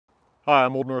Hi,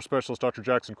 I'm Old Norse specialist Dr.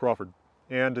 Jackson Crawford,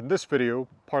 and in this video,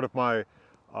 part of my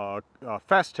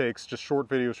fast takes, just short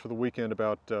videos for the weekend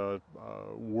about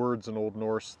words in Old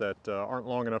Norse that aren't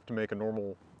long enough to make a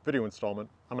normal video installment,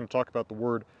 I'm going to talk about the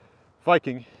word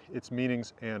Viking, its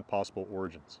meanings and possible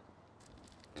origins.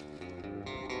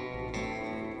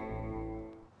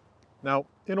 Now,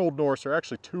 in Old Norse, there are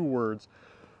actually two words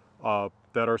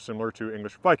that are similar to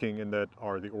English Viking and that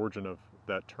are the origin of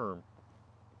that term.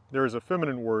 There is a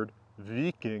feminine word,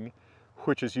 Viking,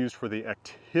 which is used for the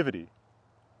activity.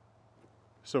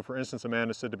 So for instance, a man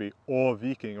is said to be all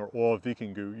Viking or all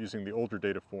Víkingur, using the older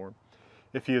dative form,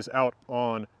 if he is out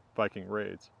on Viking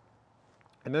raids.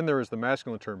 And then there is the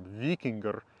masculine term,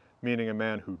 Víkingr, meaning a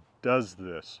man who does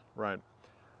this, right?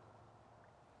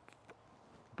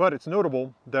 But it's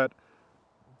notable that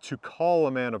to call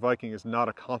a man a Viking is not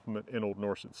a compliment in Old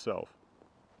Norse itself.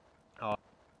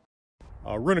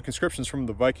 Runic inscriptions from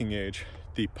the Viking Age,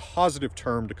 the positive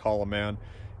term to call a man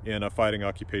in a fighting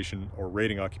occupation or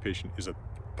raiding occupation is a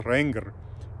drengr.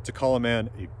 To call a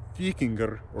man a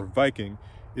Víkingr or Viking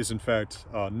is in fact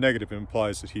negative. It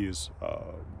implies that he is,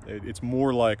 it's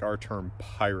more like our term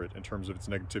pirate in terms of its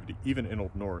negativity, even in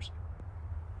Old Norse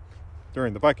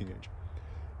during the Viking Age.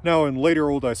 Now in later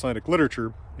Old Icelandic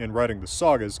literature, in writing the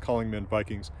sagas, calling men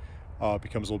Vikings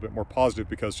becomes a little bit more positive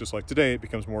because just like today, it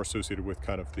becomes more associated with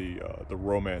kind of the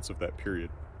romance of that period.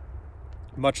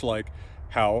 Much like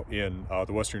how in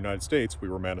the Western United States we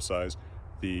romanticize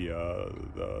the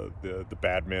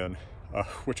bad men,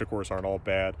 which of course aren't all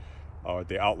bad,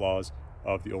 the outlaws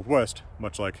of the Old West,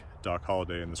 much like Doc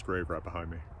Holliday in this grave right behind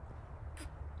me.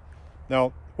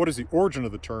 Now, what is the origin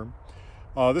of the term?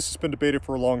 This has been debated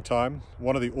for a long time.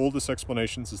 One of the oldest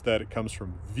explanations is that it comes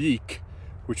from Vik,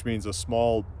 which means a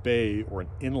small bay or an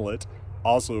inlet.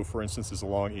 Oslo, for instance, is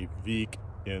along a Vik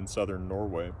in southern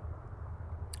Norway.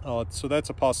 So that's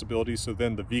a possibility. So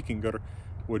then the Víkingr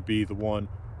would be the one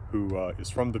who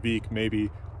is from the Vik, maybe,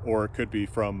 or it could be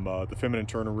from the feminine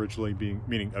term originally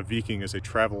meaning a Viking as they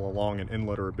travel along an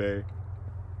inlet or a bay.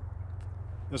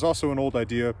 There's also an old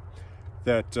idea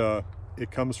that it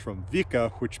comes from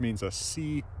vika, which means a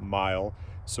sea mile,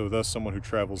 so thus someone who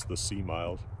travels the sea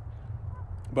miles.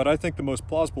 But I think the most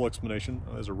plausible explanation,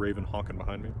 there's a raven honking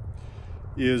behind me,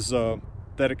 is that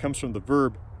it comes from the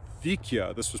verb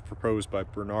vikja. This was proposed by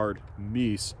Bernard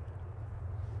Mies.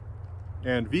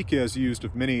 And vikja is used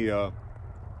of many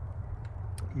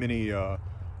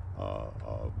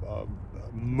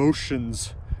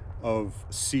motions of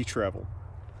sea travel.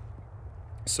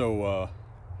 So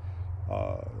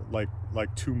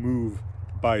like to move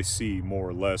by sea, more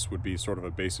or less, would be sort of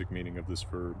a basic meaning of this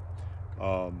verb.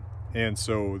 And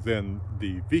so then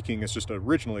the Viking is just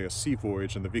originally a sea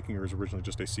voyage, and the Víkingr is originally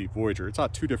just a sea voyager. It's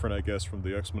not too different, I guess, from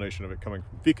the explanation of it coming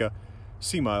from vika,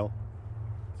 sea mile,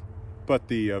 but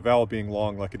the vowel being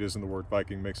long like it is in the word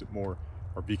Viking makes it more,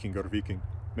 or Viking go to Viking,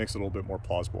 makes it a little bit more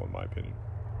plausible in my opinion.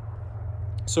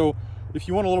 So if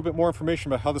you want a little bit more information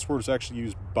about how this word is actually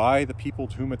used by the people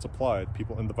to whom it's applied,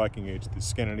 people in the Viking Age, the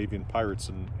Scandinavian pirates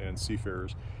and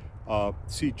seafarers,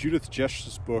 see Judith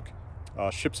Jesch's book,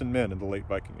 Ships and Men in the Late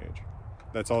Viking Age.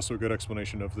 That's also a good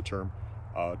explanation of the term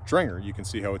drengr. You can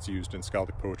see how it's used in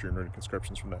skaldic poetry and runic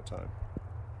inscriptions from that time.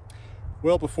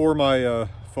 Well, before my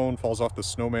phone falls off the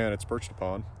snowman it's perched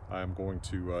upon, I'm going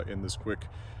to end this quick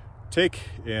take,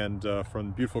 and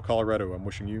from beautiful Colorado, I'm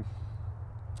wishing you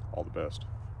all the best.